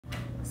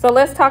So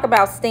let's talk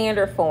about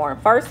standard form.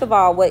 First of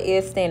all, what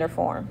is standard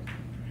form?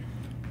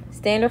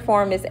 Standard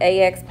form is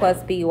ax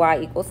plus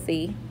by equals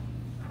c.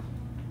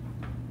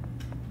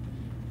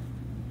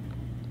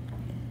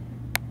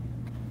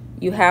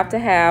 You have to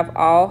have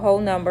all whole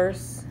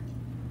numbers.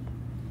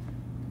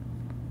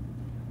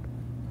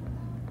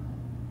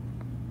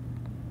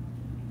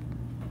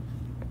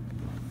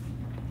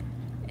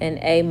 And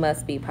a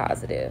must be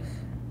positive.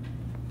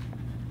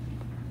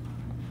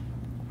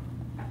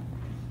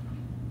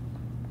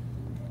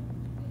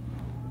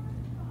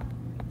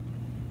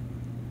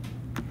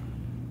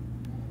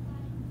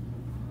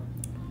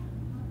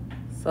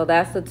 So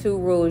that's the two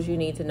rules you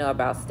need to know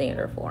about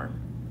standard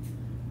form.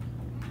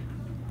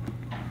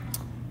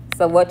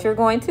 So what you're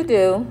going to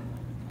do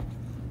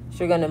is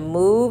you're going to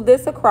move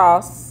this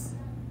across.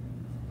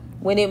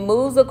 When it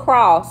moves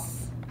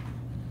across,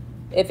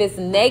 if it's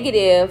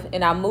negative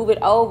and I move it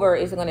over,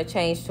 it's going to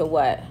change to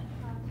what?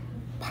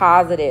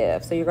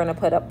 Positive. So you're going to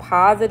put a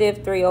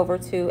positive 3 over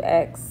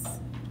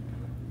 2x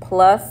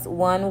plus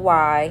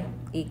 1y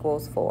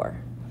equals 4.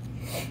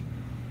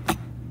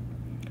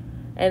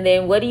 And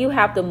then what do you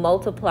have to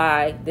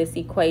multiply this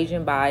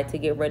equation by to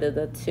get rid of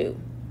the 2?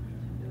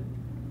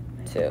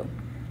 2.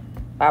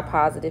 By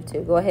positive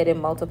 2. Go ahead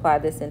and multiply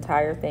this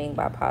entire thing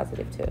by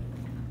positive 2.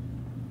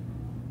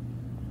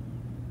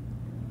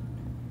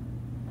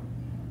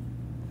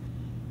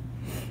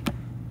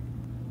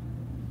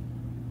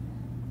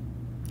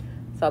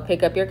 So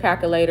pick up your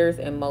calculators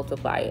and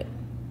multiply it.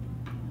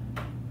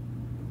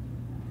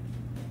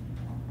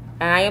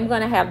 And I am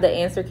going to have the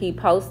answer key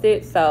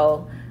posted,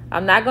 so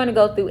I'm not going to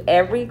go through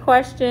every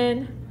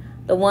question.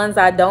 The ones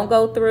I don't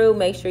go through,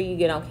 make sure you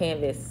get on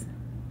Canvas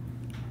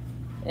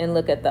and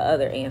look at the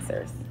other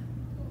answers.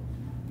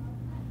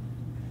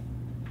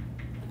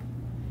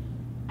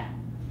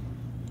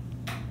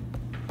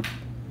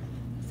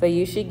 So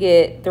you should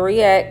get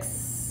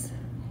 3x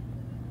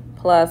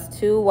plus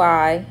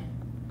 2y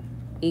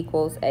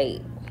equals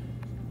 8.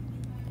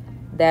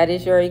 That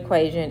is your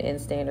equation in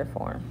standard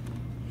form.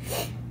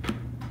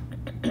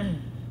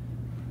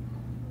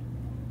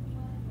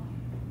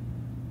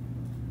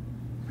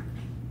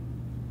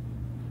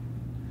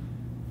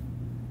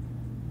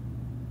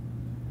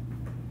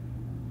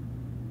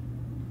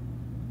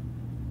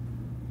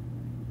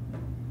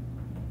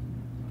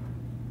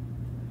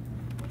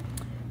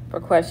 For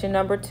question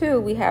number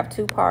 2, we have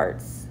 2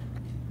 parts.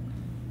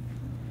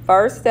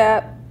 First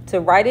step,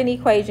 to write an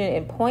equation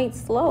in point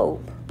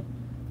slope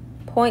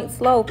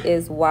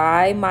is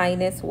y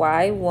minus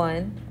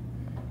y1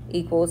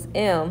 equals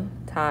m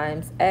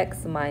times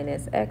x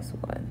minus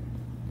x1.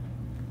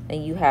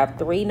 And you have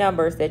 3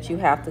 numbers that you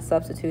have to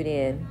substitute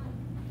in.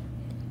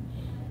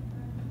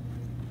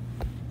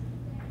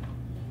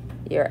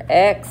 Your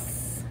x,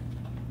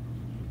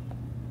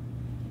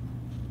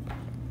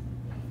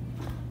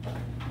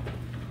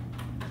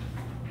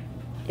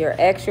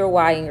 your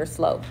y, and your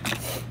slope.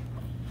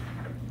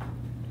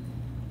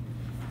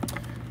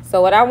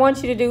 So what I want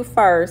you to do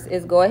first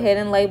is go ahead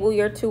and label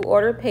your 2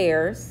 ordered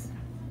pairs.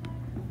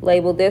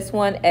 Label this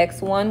one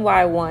x1,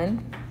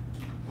 y1.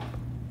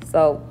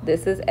 So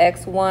this is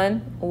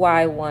x1,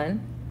 y1.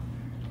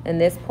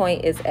 And this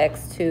point is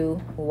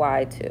x2,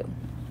 y2.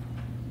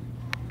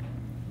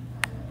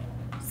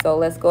 So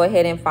let's go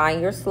ahead and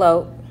find your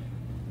slope.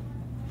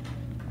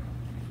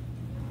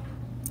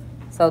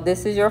 So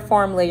this is your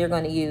formula you're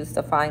going to use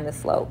to find the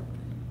slope.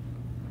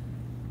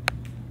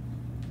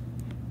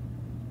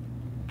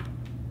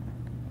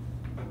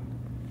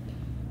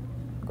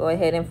 Go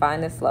ahead and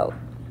find the slope.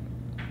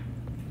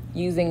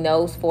 Using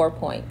those 4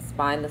 points,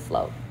 find the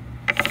slope.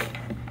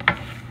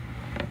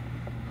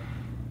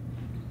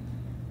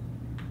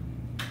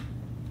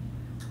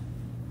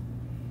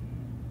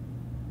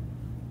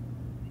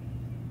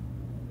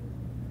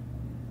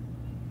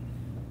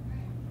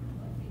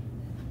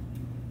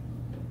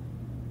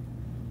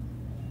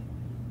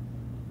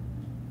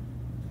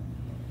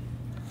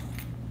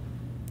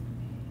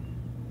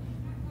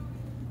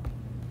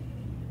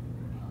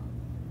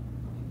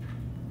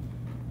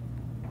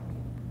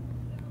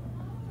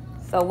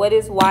 So what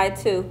is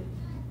y2?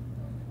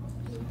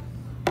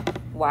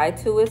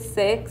 Y2 is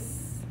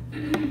 6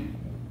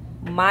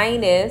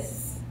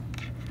 minus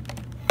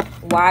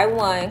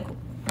y1.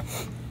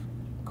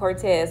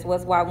 Cortez,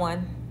 what's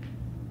y1?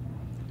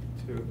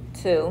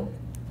 2.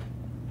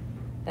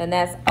 And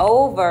that's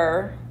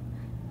over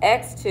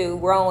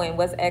x2. Rowan,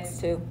 what's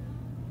x2?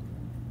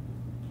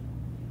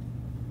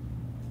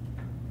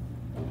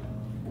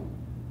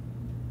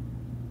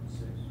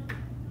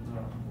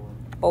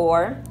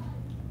 4.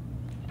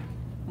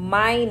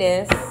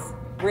 Minus,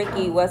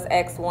 Ricky, what's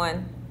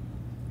x1?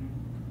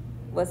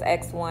 What's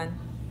x1?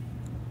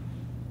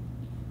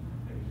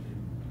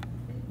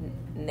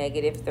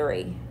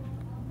 -3.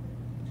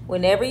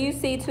 Whenever you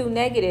see 2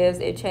 negatives,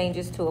 it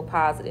changes to a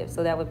positive.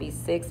 So that would be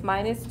 6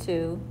 minus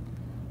 2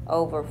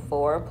 over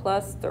 4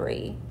 plus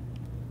 3,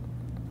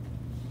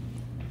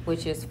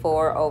 which is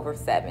 4 over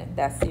 7.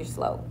 That's your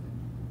slope.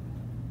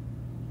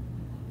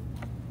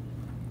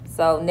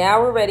 So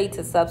now we're ready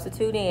to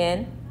substitute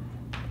in.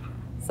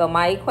 So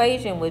my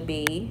equation would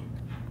be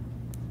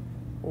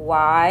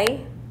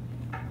y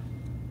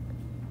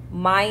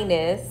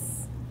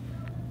minus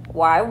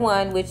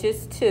y1, which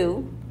is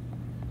 2,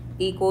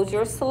 equals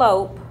your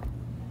slope,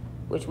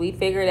 which we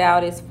figured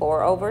out is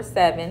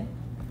 4/7,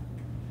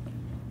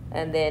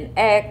 and then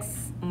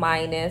x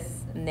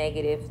minus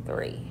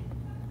 -3.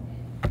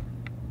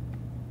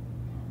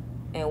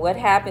 And what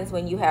happens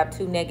when you have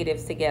two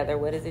negatives together?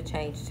 What does it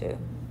change to?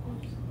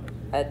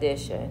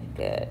 Addition.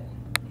 Good.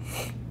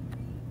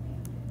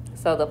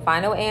 So the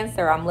final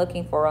answer I'm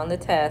looking for on the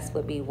test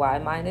would be y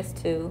minus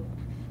 2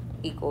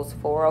 equals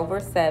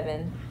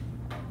 4/7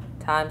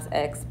 times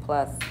x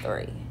plus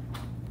 3.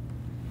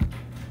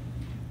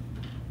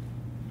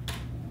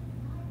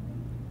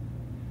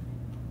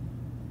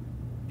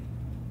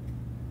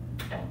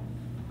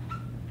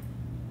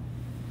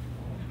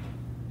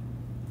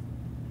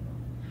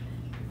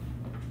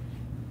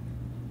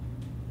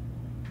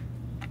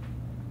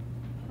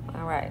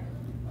 All right.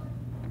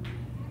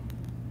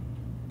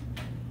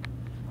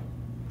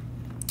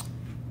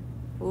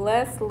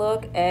 Let's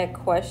look at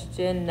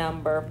question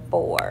number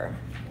 4.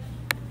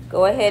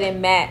 Go ahead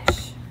and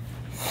match.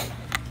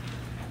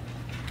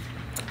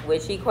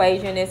 Which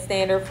equation is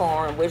standard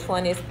form? Which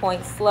one is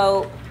point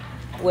slope?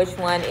 Which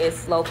one is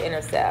slope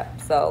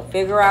intercept? So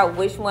figure out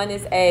which one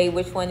is A,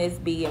 which one is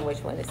B, and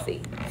which one is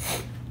C.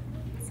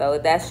 So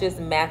that's just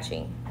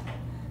matching.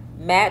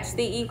 Match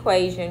the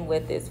equation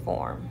with this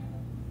form.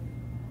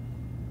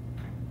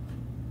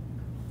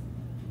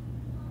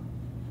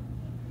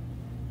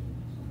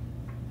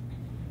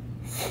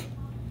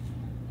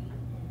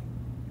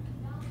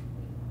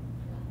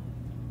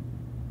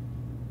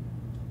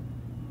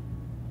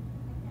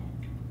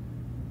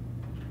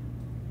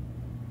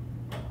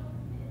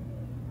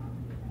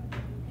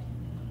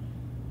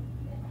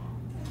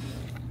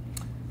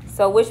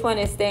 So which one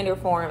is standard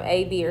form,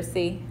 A, B, or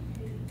C?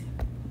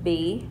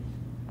 B.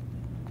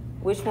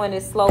 Which one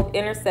is slope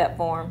intercept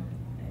form?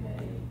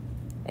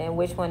 And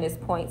which one is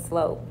point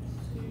slope?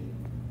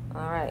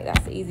 All right,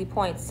 that's easy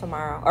points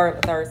tomorrow, or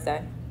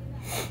Thursday.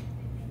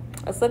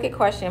 Let's look at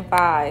question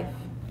 5.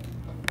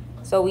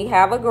 So we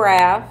have a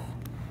graph.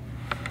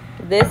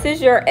 This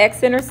is your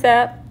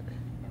x-intercept,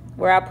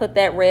 where I put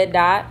that red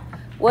dot.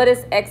 What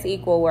is x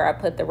equal where I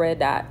put the red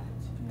dot?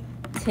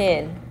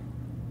 10.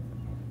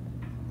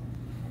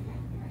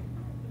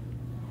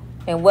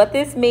 And what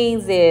this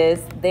means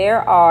is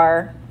there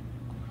are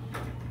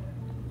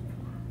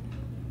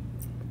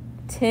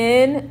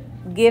 10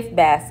 gift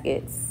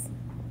baskets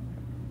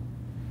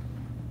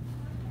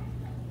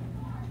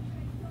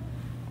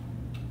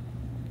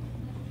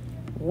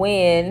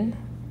when,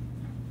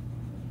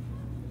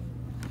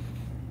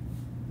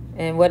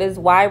 and what does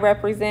y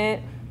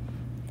represent?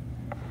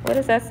 What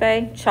does that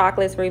say?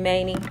 Chocolates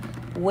remaining.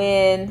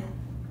 When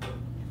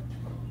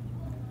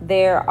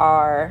there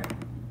are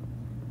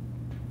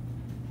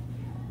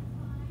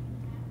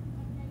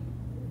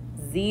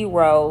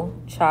 0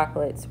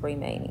 chocolates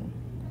remaining.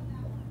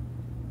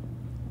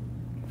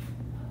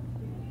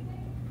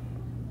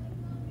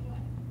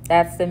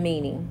 That's the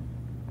meaning.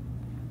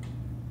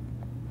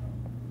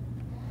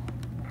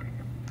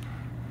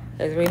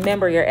 Because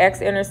remember, your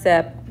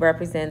x-intercept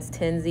represents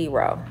 10,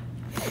 0.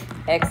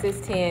 X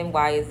is 10,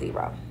 y is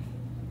 0.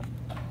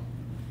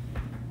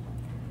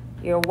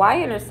 Your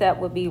y-intercept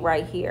would be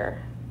right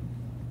here.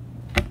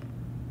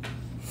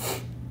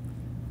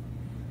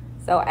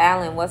 So,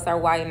 Alan, what's our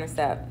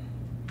y-intercept?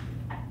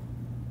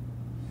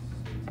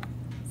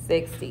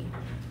 60.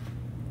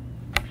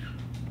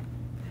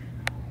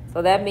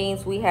 So that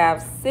means we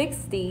have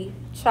 60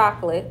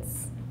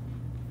 chocolates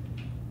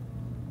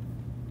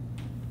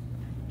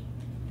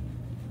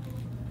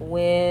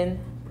when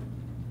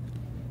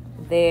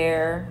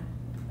there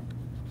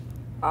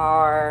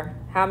are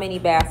how many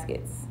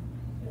baskets?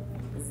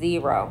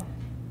 0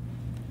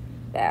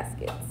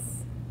 baskets.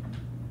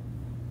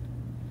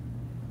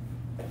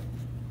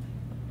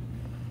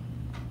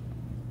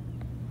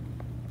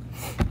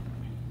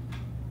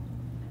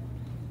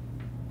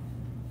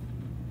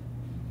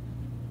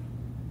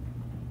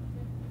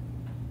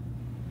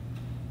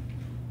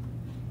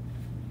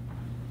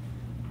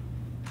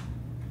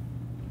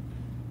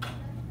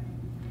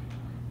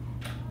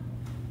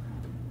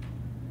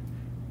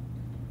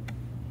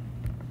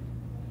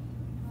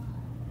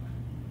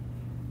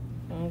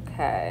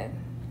 Okay.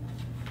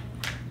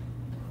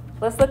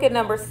 Let's look at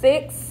number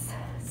 6.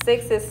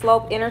 6 is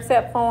slope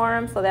intercept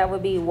form, so that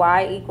would be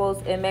y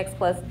equals mx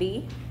plus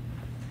b.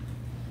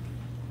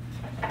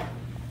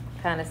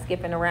 Kind of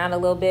skipping around a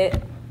little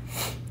bit.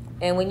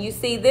 And when you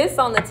see this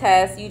on the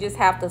test, you just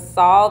have to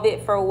solve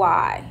it for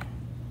y.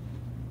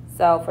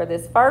 So for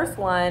this first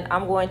one,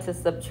 I'm going to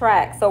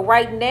subtract. So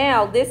right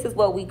now, this is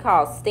what we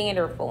call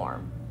standard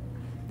form.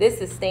 This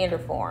is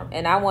standard form,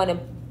 and I want to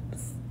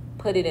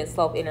put it in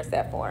slope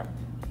intercept form.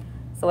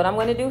 So what I'm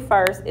going to do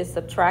first is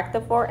subtract the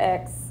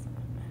 4x.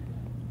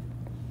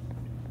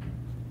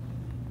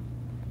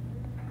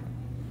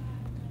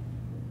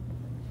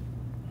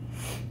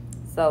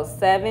 So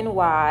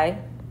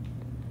 7y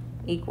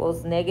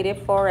equals negative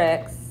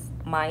 4x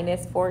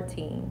minus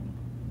 14.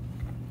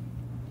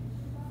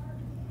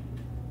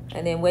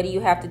 And then what do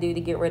you have to do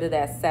to get rid of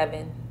that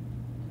 7?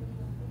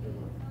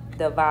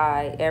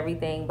 Divide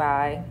everything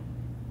by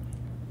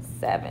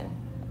 7.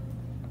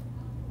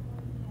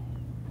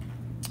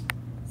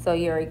 So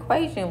your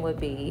equation would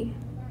be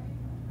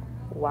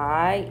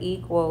y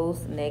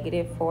equals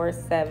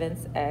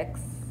 -4/7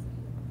 x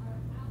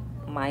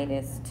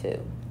minus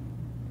 2.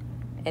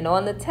 And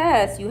on the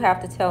test, you have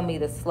to tell me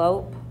the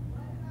slope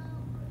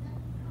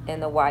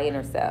and the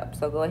y-intercept.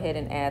 So go ahead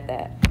and add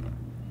that.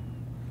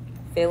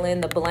 Fill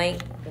in the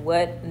blank.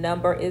 What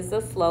number is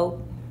the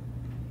slope?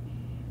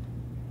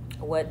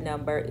 What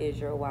number is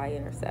your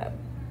y-intercept?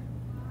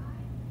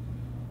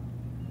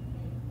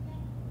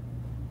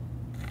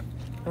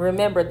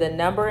 Remember, the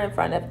number in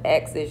front of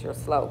x is your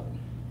slope.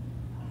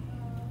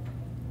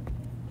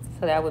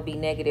 So that would be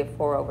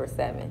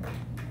 -4/7.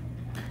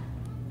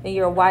 And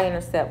your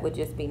y-intercept would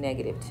just be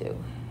 -2.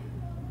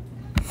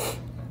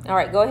 All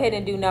right, go ahead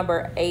and do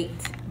number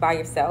 8 by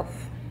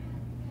yourself.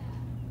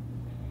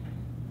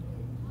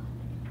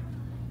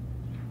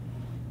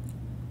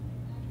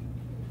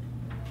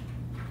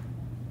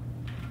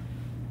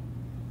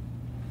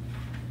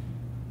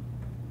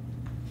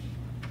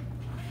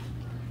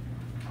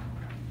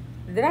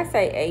 Did I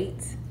say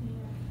 8?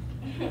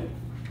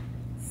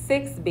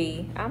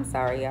 6B. I'm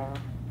sorry, y'all.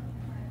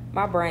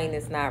 My brain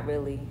is not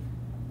really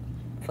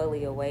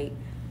fully awake.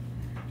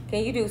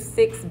 Can you do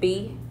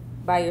 6B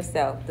by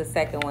yourself, the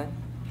second one?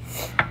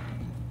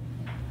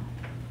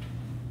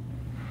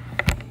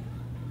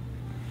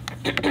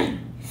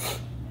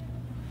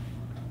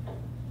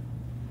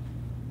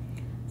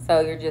 So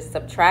you're just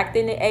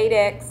subtracting the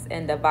 8x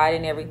and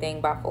dividing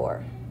everything by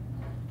 4.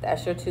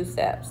 That's your 2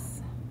 steps.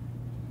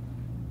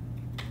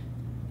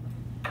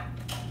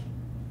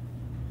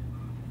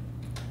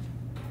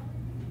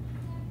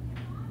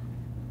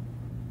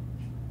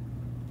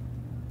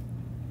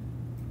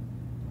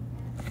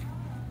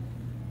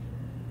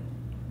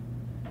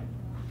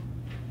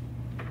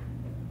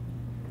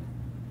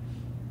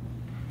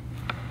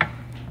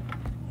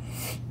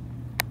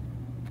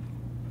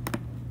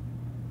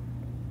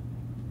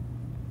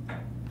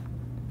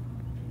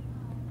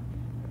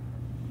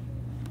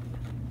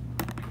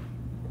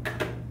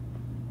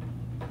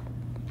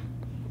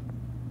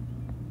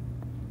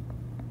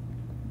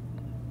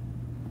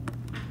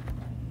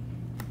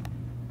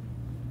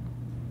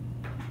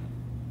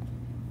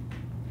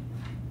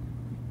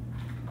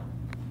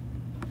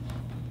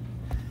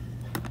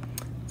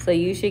 So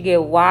you should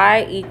get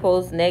y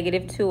equals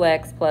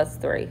 -2x plus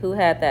 3. Who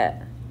had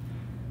that?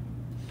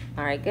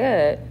 All right,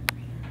 good.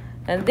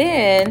 And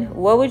then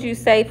what would you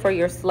say for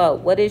your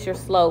slope? What is your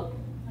slope?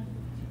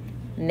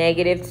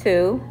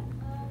 -2.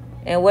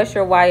 And what's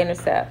your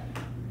y-intercept?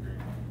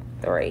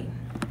 3.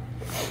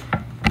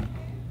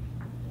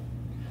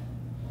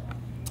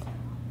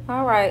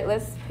 All right,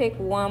 let's pick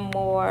one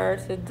more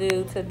to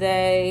do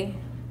today.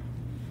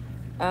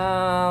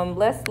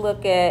 Let's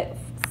look at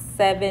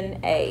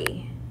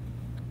 7a.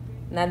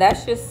 Now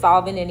that's just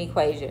solving an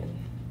equation.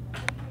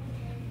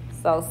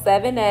 So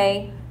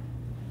 7a,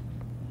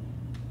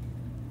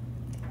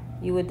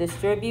 you would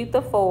distribute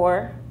the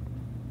 4.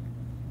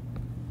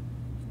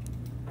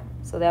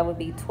 So that would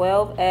be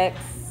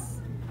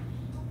 12x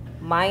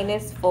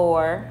minus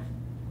 4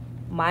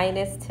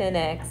 minus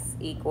 10x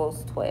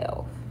equals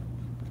 12.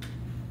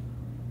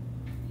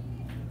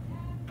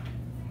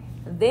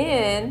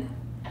 Then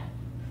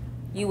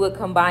you would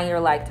combine your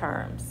like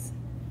terms.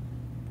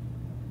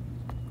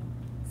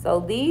 So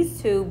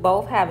these two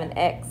both have an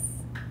x.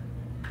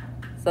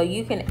 So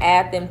you can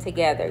add them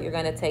together. You're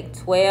going to take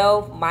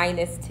 12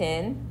 minus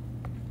 10.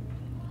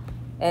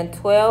 And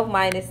 12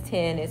 minus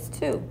 10 is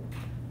 2.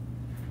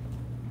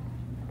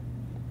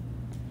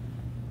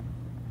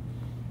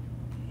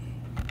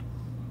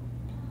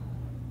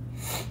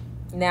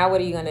 Now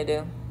what are you going to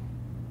do?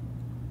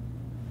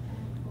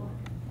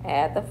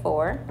 Add the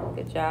 4.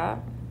 Good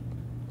job.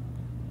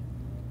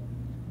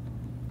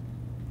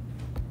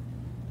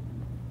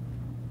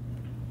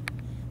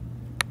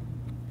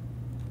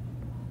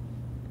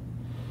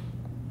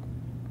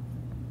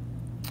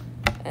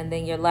 And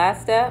then your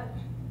last step,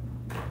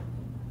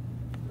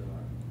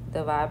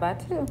 divide by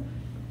 2.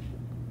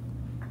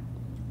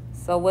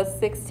 So what's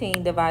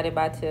 16 divided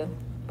by 2?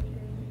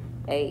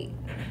 8.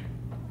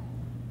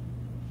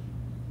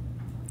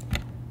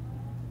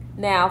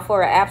 Now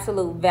for an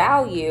absolute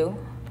value,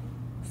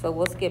 so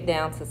we'll skip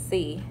down to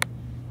C.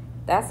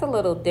 That's a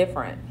little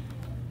different,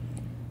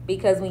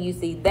 because when you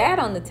see that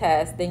on the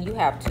test, then you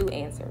have 2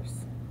 answers.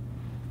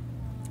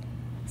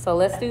 So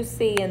let's do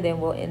C and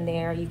then we'll end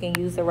there. You can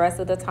use the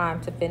rest of the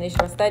time to finish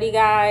your study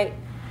guide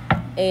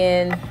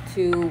and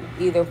to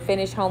either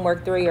finish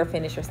homework 3 or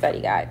finish your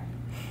study guide.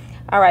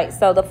 All right,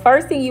 so the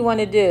first thing you want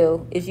to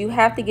do is you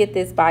have to get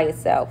this by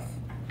itself.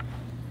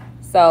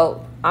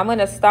 So I'm going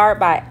to start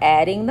by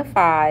adding the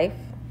 5.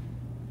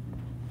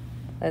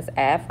 Let's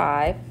add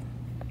 5.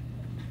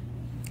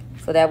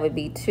 So that would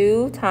be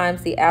 2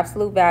 times the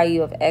absolute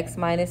value of x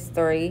minus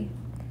 3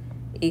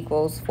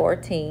 equals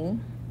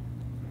 14.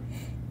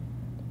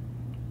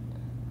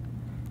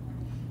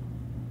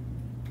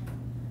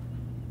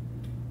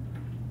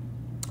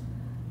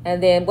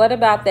 And then what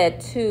about that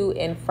 2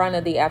 in front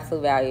of the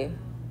absolute value?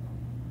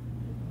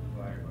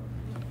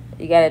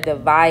 You got to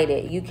divide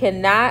it. You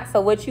cannot,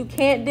 so what you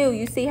can't do,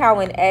 you see how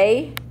in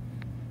A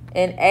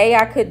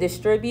I could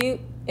distribute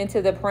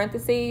into the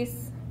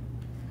parentheses,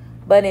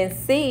 but in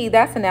C,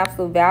 that's an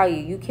absolute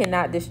value. You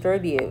cannot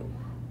distribute.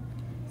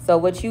 So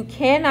what you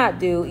cannot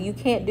do, you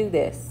can't do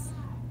this.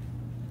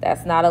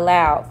 That's not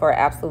allowed for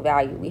absolute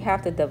value. We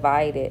have to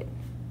divide it.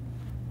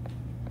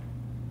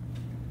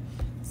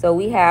 So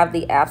we have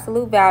the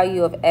absolute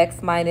value of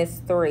x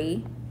minus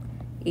 3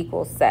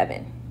 equals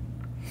 7.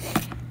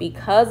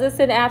 Because it's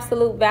an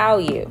absolute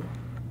value,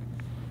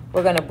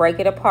 we're going to break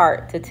it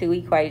apart to 2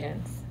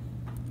 equations.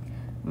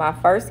 My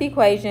first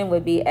equation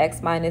would be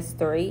x minus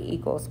 3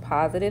 equals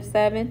positive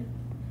 7.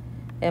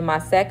 And my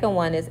second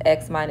one is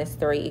x minus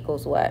 3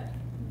 equals what?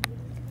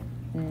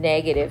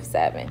 Negative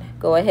 7.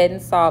 Go ahead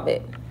and solve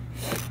it.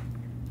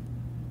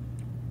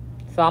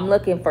 So I'm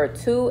looking for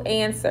 2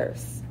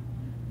 answers.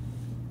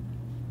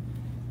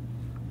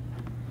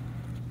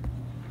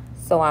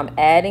 So I'm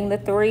adding the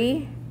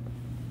 3.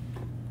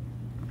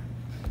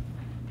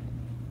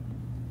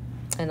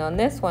 And on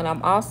this one,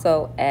 I'm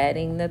also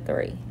adding the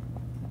 3.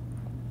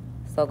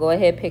 So go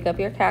ahead, pick up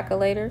your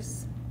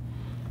calculators.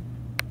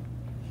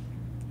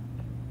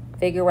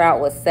 Figure out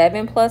what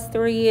 7 plus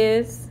 3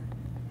 is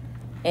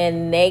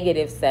and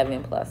negative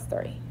 7 plus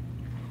 3.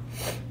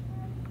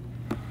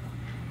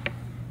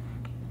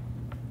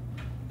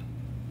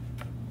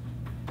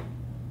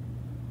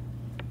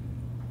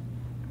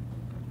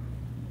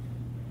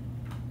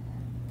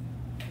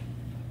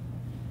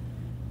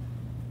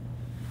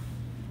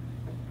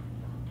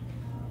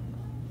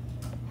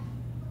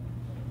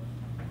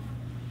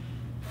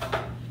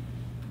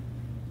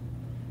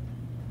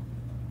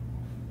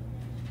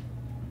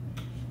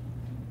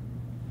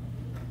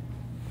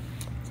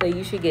 So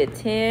you should get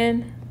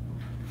 10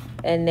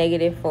 and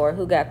negative 4.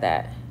 Who got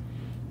that?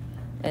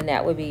 And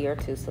that would be your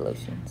 2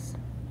 solutions.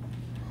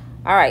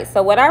 All right,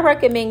 so what I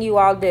recommend you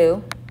all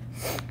do,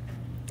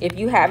 if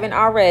you haven't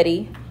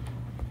already,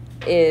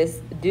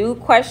 is do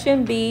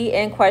question B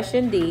and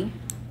question D.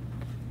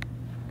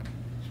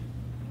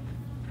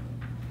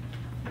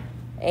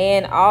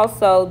 And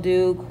also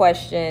do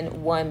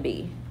question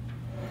 1B.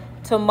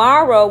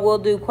 Tomorrow we'll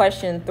do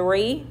question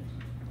 3.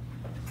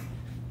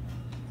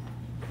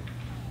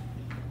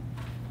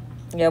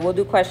 Yeah, we'll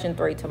do question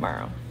 3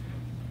 tomorrow.